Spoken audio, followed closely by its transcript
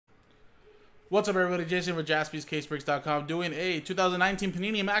What's up, everybody? Jason for JaspysCaseBreaks.com doing a 2019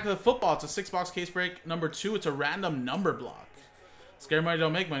 Panini Immaculate Football. It's a 6-box case break number 2. It's a random number block. Scary money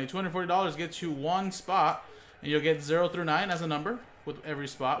don't make money. $240 gets you one spot, and you'll get 0 through 9 as a number with every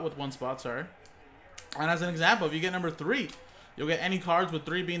spot, with one spot, sorry. And as an example, if you get number 3, you'll get any cards with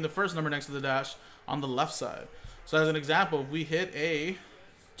 3 being the first number next to the dash on the left side. So as an example, if we hit a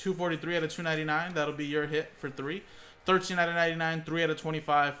 243 out of 299, that'll be your hit for 3. 13 out of 99, 3 out of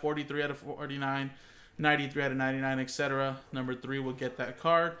 25, 43 out of 49, 93 out of 99, etc. Number 3 will get that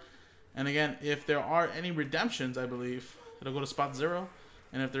card. And again, if there are any redemptions, I believe, it'll go to spot 0.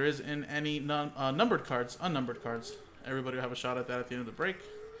 And if there is in any unnumbered cards, everybody will have a shot at that at the end of the break.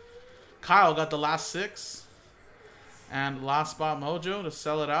 Kyle got the last 6. And last spot mojo to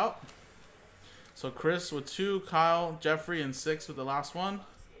sell it out. So Chris with 2, Kyle, Jeffrey, and 6 with the last one.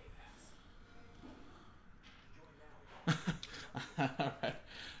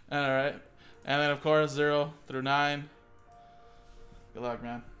 Alright. And then of course 0 through 9. Good luck,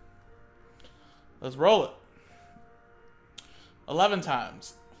 man. Let's roll it. 11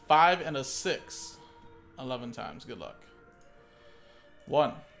 times. 5 and a 6. 11 times. Good luck.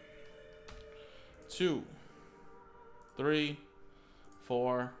 1, 2, 3,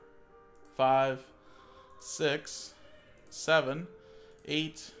 4, 5, 6, 7,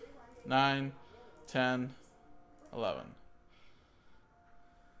 8, 9, 10, 11.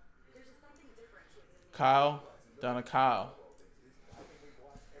 Kyle, down to Kyle.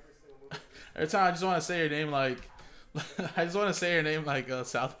 Every time I just want to say your name like, I just want to say your name like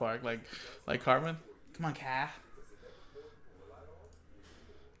South Park, like Cartman. Come on, Cat.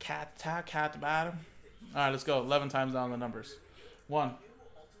 Cat, top, cat, the bottom. All right, let's go. 11 times down the numbers. 1,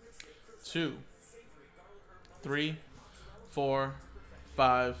 2, 3, 4,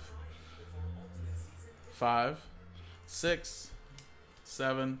 5, 6,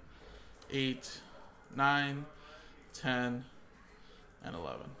 7, 8, 9, 10, and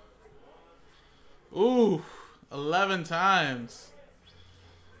 11. Ooh, 11 times.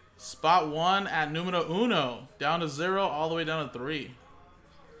 Spot 1 at numero uno. Down to 0, all the way down to 3.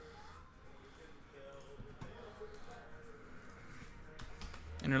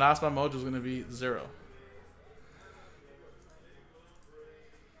 And your last spot mojo is going to be 0.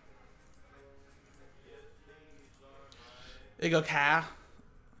 There you go, Ka.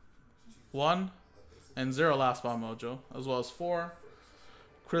 1 and 0 last spot mojo, as well as 4.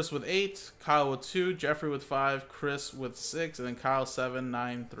 Chris with 8, Kyle with 2, Jeffrey with 5, Chris with 6, and then Kyle 7,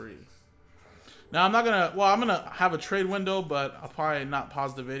 9, 3. Now I'm not gonna. Well, I'm gonna have a trade window, but I'll probably not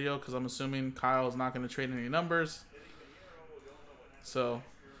pause the video because I'm assuming Kyle is not gonna trade any numbers. So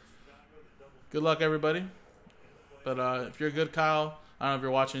good luck, everybody. But if you're good, Kyle, I don't know if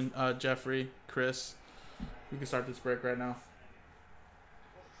you're watching, Jeffrey, Chris, we can start this break right now.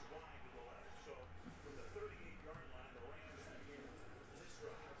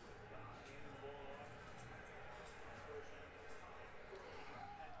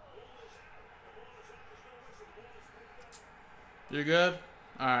 You're good?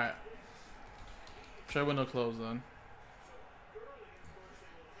 Alright. Trade window closed then.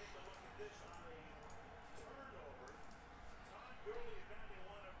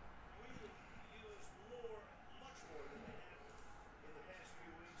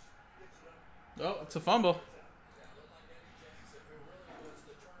 Oh, it's a fumble.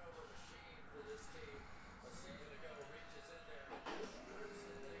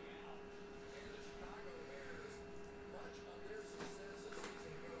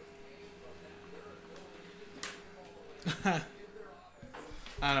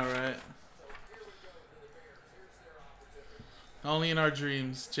 I know, right? Only in our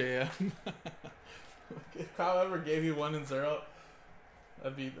dreams, JM. If Kyle ever gave you 1 and 0,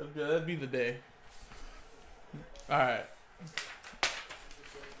 that'd be the day. All right,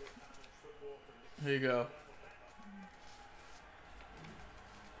 here you go.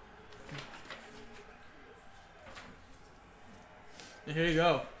 Here you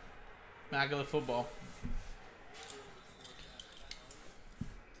go. Immaculate Football.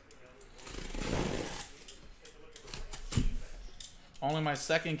 Only my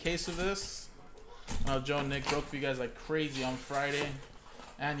second case of this. Joe and Nick broke for you guys like crazy on Friday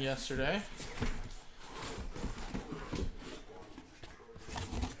and yesterday.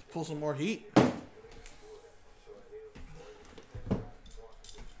 Pull some more heat.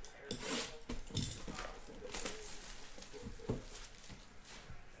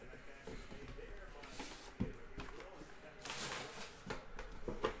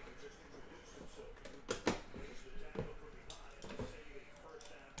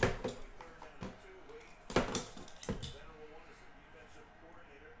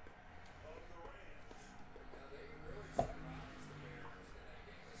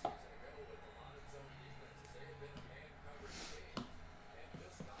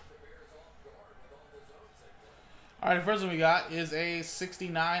 All right, the first one we got is a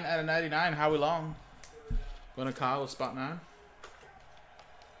 69 out of 99. Howie Long. Going to Kyle with spot 9.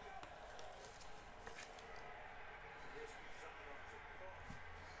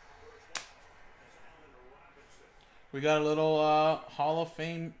 We got a little Hall of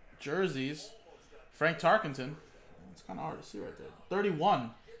Fame jerseys. Frank Tarkenton. It's kind of hard to see right there. 31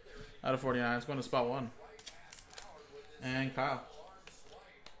 out of 49. It's going to spot 1. And Kyle.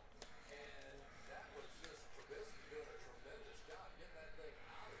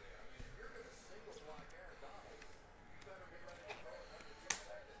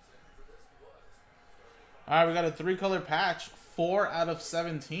 All right, we got a 3-color patch. 4 out of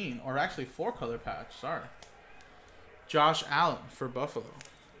 17. Or actually 4-color patch. Sorry. Josh Allen for Buffalo.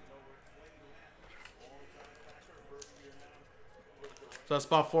 So that's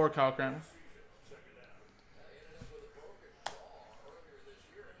spot 4, Kyle Kramer.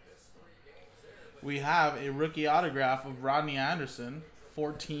 We have a rookie autograph of Rodney Anderson.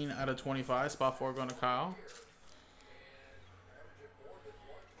 14 out of 25. Spot 4 going to Kyle.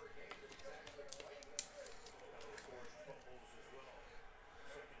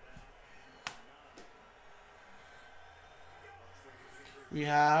 We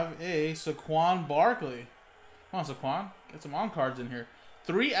have a Saquon Barkley. Come on, Saquon. Get some on-cards in here.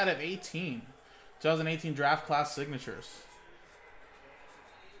 3 out of 18. 2018 draft class signatures.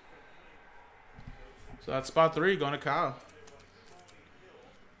 So that's spot 3 going to Kyle.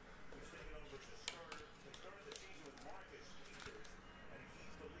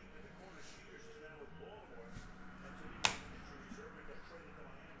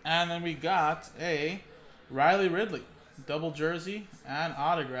 And then we got a Riley Ridley. Double jersey and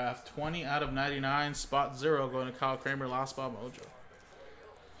autograph. 20 out of 99. Spot 0 going to Kyle Kramer. Last spot mojo.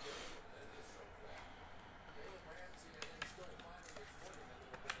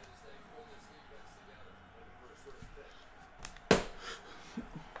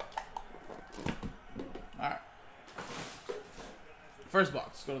 Alright. First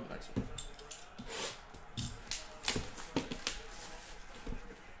box. Go to the next one.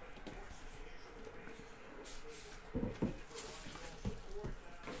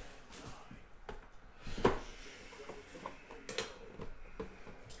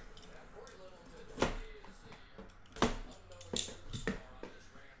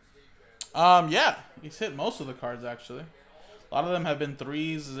 Yeah, he's hit most of the cards actually. A lot of them have been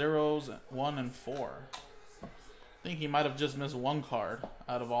 3s, 0s, 1, and 4. I think he might have just missed 1 card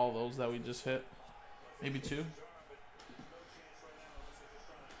out of all those that we just hit. Maybe 2.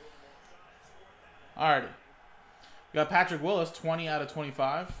 Alrighty. We got Patrick Willis, 20 out of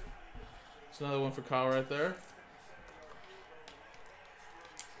 25. That's another one for Kyle right there.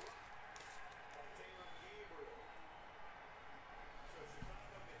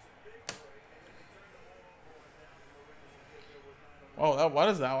 Oh, what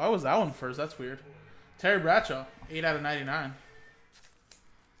is that? Why was that one first? That's weird. Terry Bradshaw, 8 out of 99.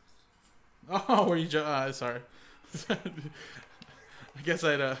 Oh, were you sorry. I guess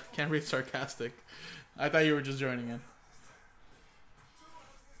I can't read sarcastic. I thought you were just joining in.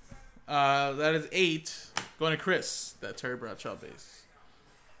 That is 8. Going to Chris, that Terry Bradshaw base.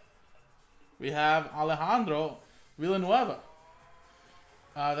 We have Alejandro Villanueva.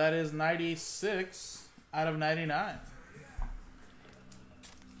 That is 96 out of 99.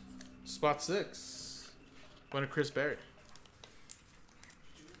 Spot 6. Going to Chris Berry.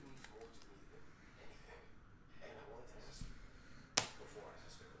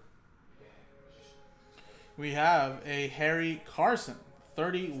 We have a Harry Carson.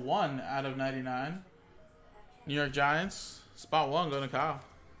 31 out of 99. New York Giants. Spot 1 going to Kyle.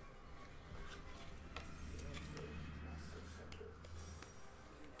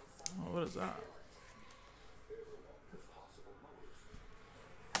 Oh, what is that?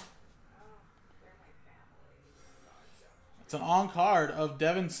 It's an on-card of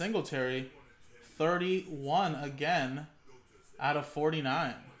Devin Singletary. 31 again out of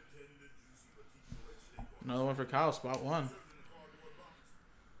 49. Another one for Kyle, spot 1.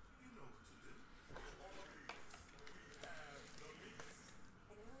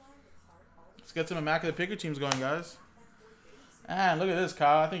 Let's get some Immaculate Picker teams going, guys. And look at this,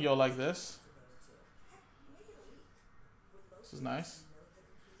 Kyle. I think you'll like this. This is nice.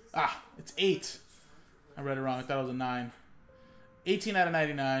 Ah, it's 8. I read it wrong. I thought it was a 9. 18 out of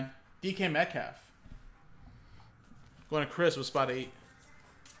 99. DK Metcalf. Going to Chris with spot 8.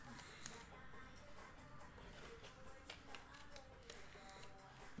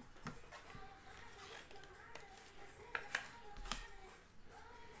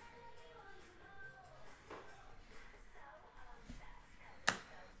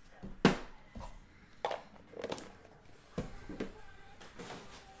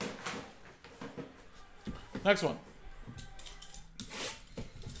 Next one.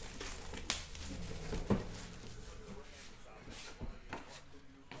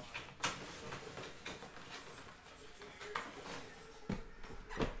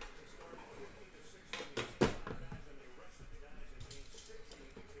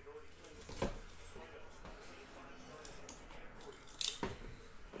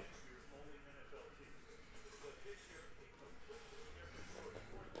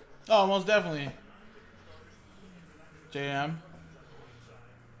 Oh, most definitely. JM.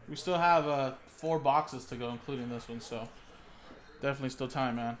 We still have 4 boxes to go, including this one, so definitely still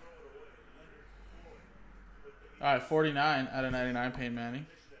time, man. All right, 49 out of 99, Payne Manning.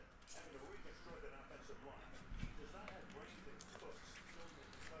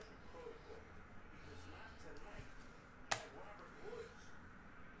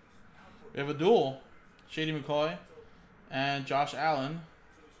 We have a duel. Shady McCoy and Josh Allen.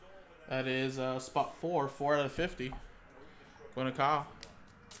 That is spot 4 out of 50. Going to Kyle.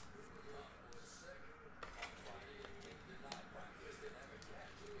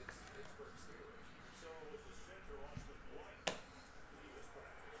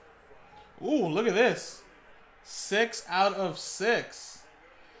 Ooh, look at this. 6 out of 6.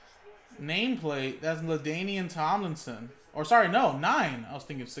 Nameplate. That's LaDainian Tomlinson. Or sorry, no, 9. I was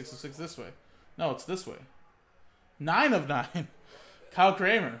thinking 6 of 6 this way. No, it's this way. 9 of 9. Kyle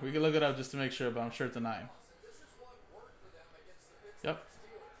Kramer. We can look it up just to make sure, but I'm sure it's a 9. Yep.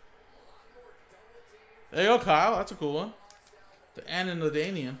 There you go, Kyle. That's a cool one. The N and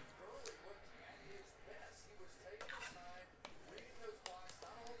LaDainian.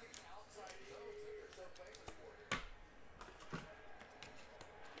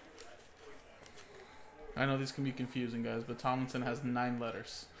 I know these can be confusing, guys, but Tomlinson has 9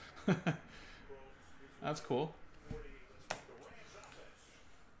 letters. That's cool.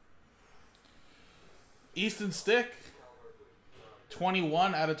 Easton Stick.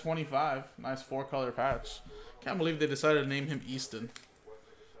 21 out of 25. Nice 4-color patch. Can't believe they decided to name him Easton,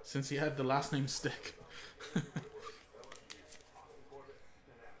 since he had the last name Stick.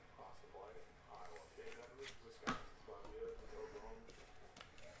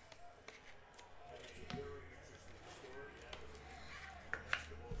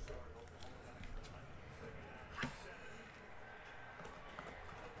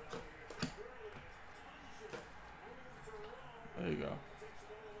 There you go.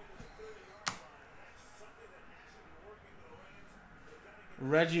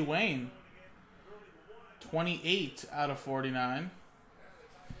 Reggie Wayne. 28 out of 49.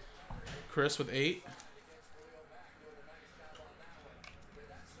 Chris with 8.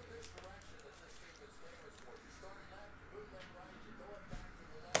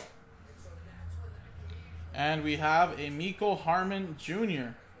 And we have a Miko Harmon Jr.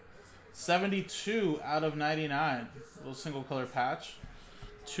 72 out of 99. Little single color patch.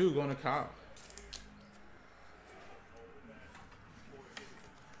 2 going to Kyle.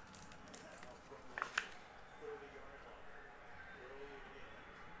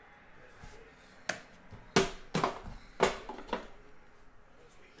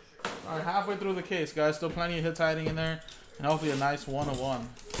 All right, halfway through the case, guys. Still plenty of hits hiding in there. And hopefully a nice 1-of-1.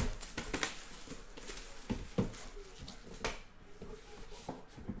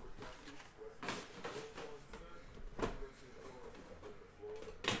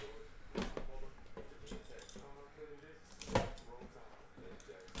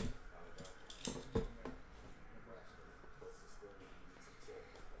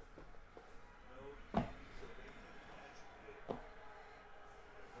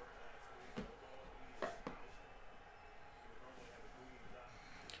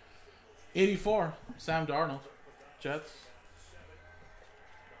 '84, Sam Darnold, Jets.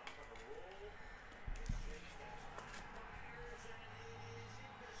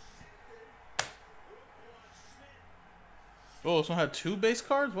 Oh, this one had 2 base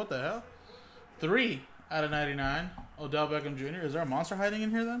cards? What the hell? 3 out of 99. Odell Beckham Jr. Is there a monster hiding in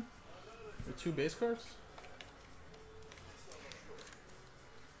here then? With 2 base cards?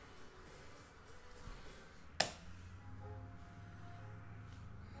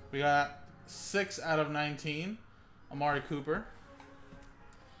 We got 6 out of 19. Amari Cooper.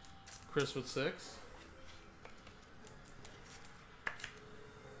 Chris with 6.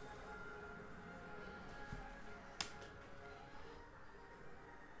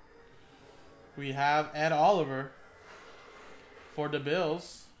 We have Ed Oliver for the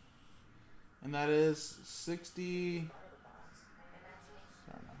Bills. And that is 60.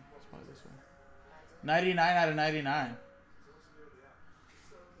 Sorry, no. Let's play this one. 99 out of 99.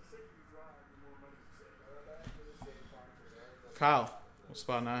 Kyle,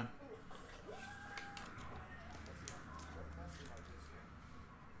 spot 9.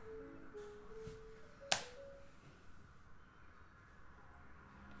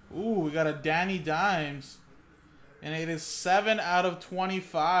 we got a Danny Dimes. And it is 7 out of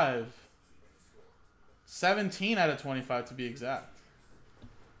 25. 17 out of 25 to be exact.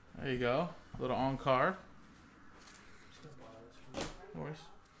 There you go. A little on card. Of course.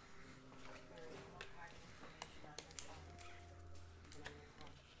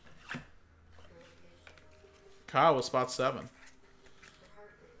 Kyle with spot 7.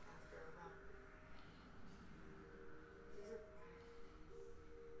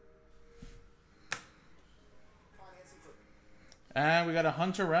 And we got a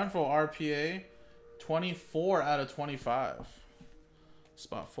Hunter Renfroe RPA, 24 out of 25.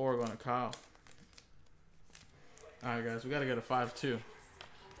 Spot 4 going to Kyle. Alright, guys, we got to get a 5-2.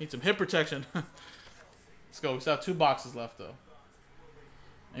 Need some hip protection. Let's go. We still have 2 boxes left, though.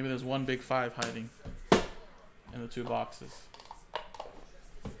 Maybe there's one big 5 hiding in the 2 boxes.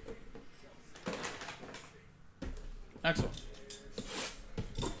 Next one.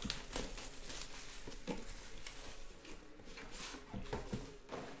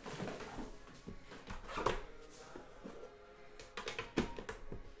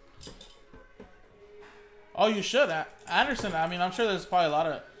 Oh, you should. Anderson, I mean, I'm sure there's probably a lot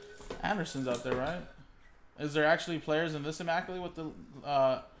of Andersons out there, right? Is there actually players in this Immaculate with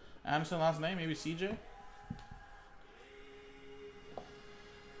the Anderson last name? Maybe CJ?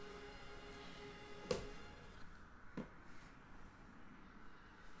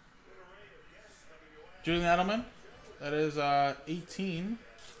 Julian Edelman. That is 18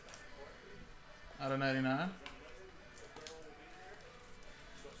 out of 99.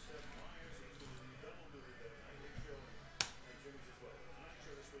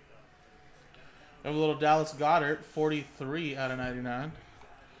 We have a little Dallas Goedert, 43 out of 99.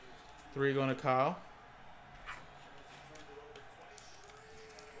 3 going to Kyle.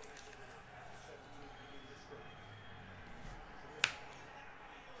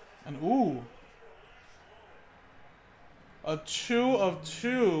 And ooh, a 2 of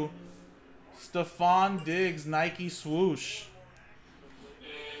 2 Stephon Diggs Nike swoosh.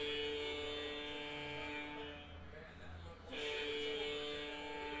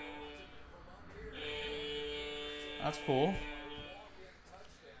 That's cool.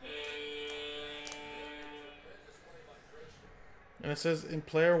 And it says in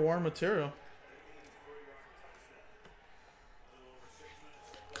player worn material.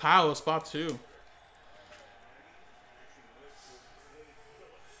 Kyle, spot 2.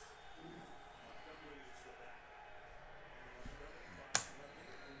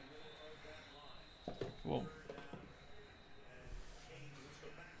 Cool.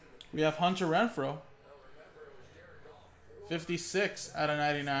 We have Hunter Renfroe. 56 out of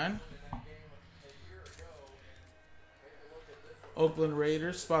 99. Oakland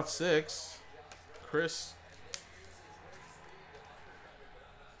Raiders, spot 6. Chris.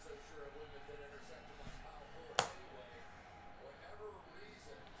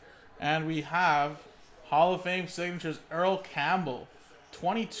 And we have Hall of Fame signatures, Earl Campbell.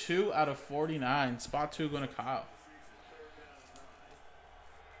 22 out of 49. Spot 2 going to Kyle.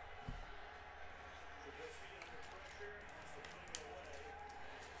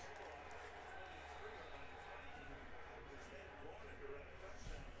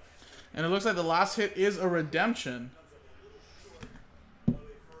 And it looks like the last hit is a redemption.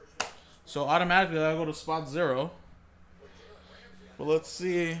 So automatically that'll go to spot 0. But let's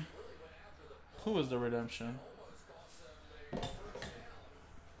see who is the redemption.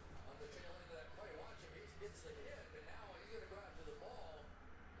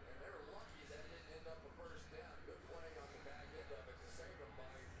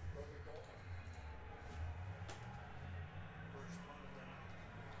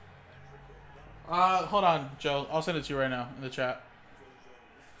 Hold on, Joe. I'll send it to you right now in the chat.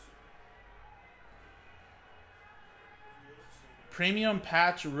 Premium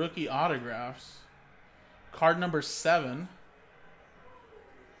patch rookie autographs. Card number 7.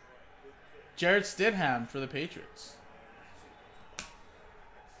 Jared Stidham for the Patriots.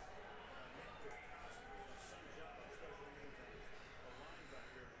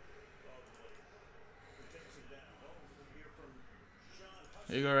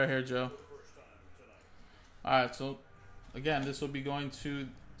 There you go right here, Joe. Alright, so again, this will be going to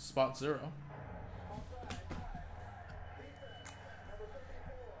spot 0.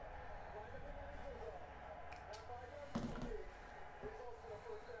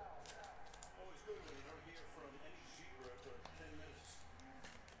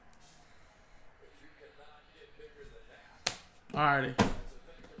 Alrighty.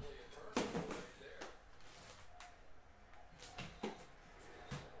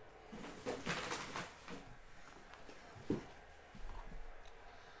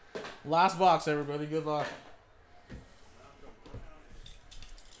 Last box, everybody. Good luck.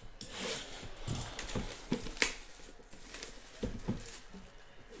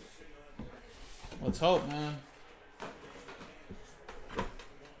 Let's hope, man.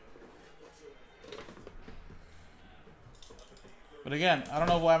 But again, I don't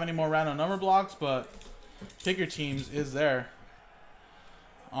know if we'll have any more random number blocks, but Pick Your Teams is there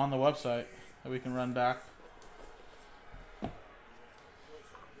on the website that we can run back.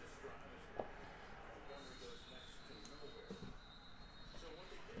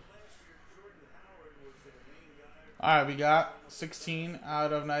 All right, we got 16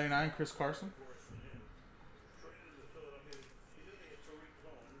 out of 99, Chris Carson.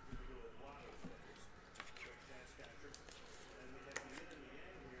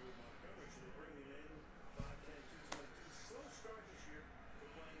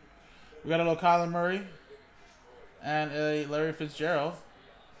 We got a little Kyler Murray and a Larry Fitzgerald.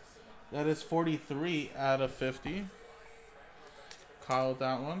 That is 43 out of 50. Kyle with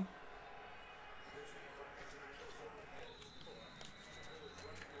that one.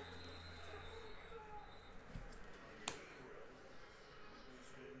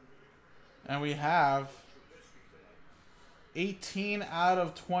 And we have 18 out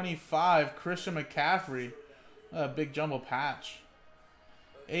of 25, Christian McCaffrey. A big jumbo patch.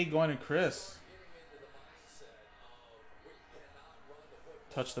 8 going to Chris.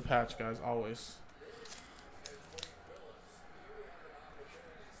 Touch the patch, guys, always.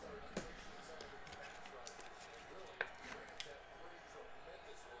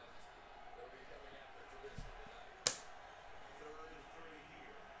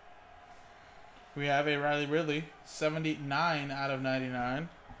 We have a Riley Ridley, 79 out of 99.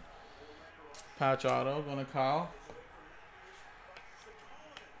 Patch auto going to Kyle.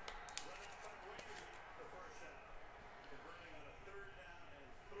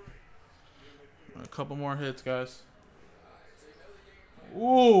 A couple more hits, guys.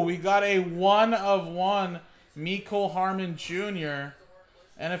 Ooh, we got a 1 of 1 Mecole Hardman Jr.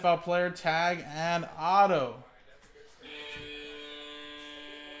 NFL player tag and auto.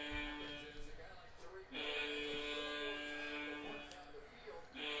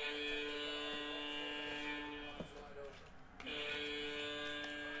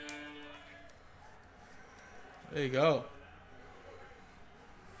 There you go.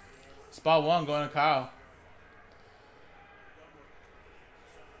 Spot 1 going to Kyle.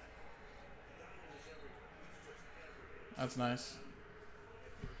 That's nice.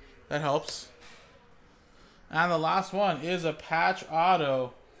 That helps. And the last one is a patch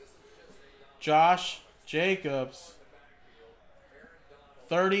auto. Josh Jacobs.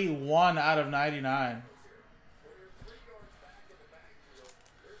 31 out of 99.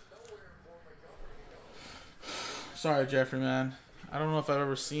 Sorry, Jeffrey, man. I don't know if I've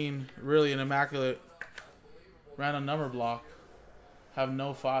ever seen really an Immaculate random number block have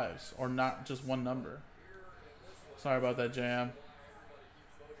no 5s or not just one number. Sorry about that, JM.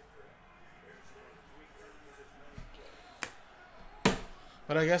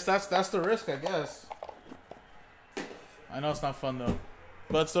 But I guess that's the risk, I guess. I know it's not fun, though.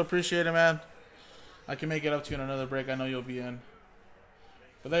 But still appreciate it, man. I can make it up to you in another break. I know you'll be in.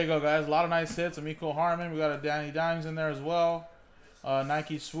 But there you go, guys. A lot of nice hits. A Mecole Hardman. We got a Danny Dimes in there as well.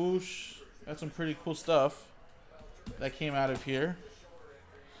 Nike swoosh. Got some pretty cool stuff that came out of here.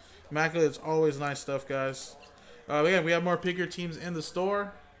 Immaculate's always nice stuff, guys. Yeah, we have more Pick Your Teams in the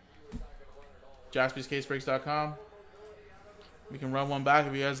store. JaspysCaseBreaks.com. We can run one back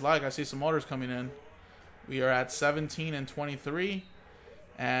if you guys like. I see some orders coming in. We are at 17 and 23.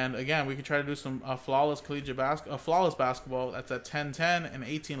 And again, we can try to do some flawless collegiate flawless basketball. That's at 10-10 and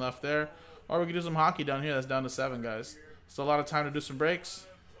 18 left there. Or we can do some hockey down here. That's down to 7, guys. Still a lot of time to do some breaks.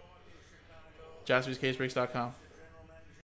 JaspysCaseBreaks.com.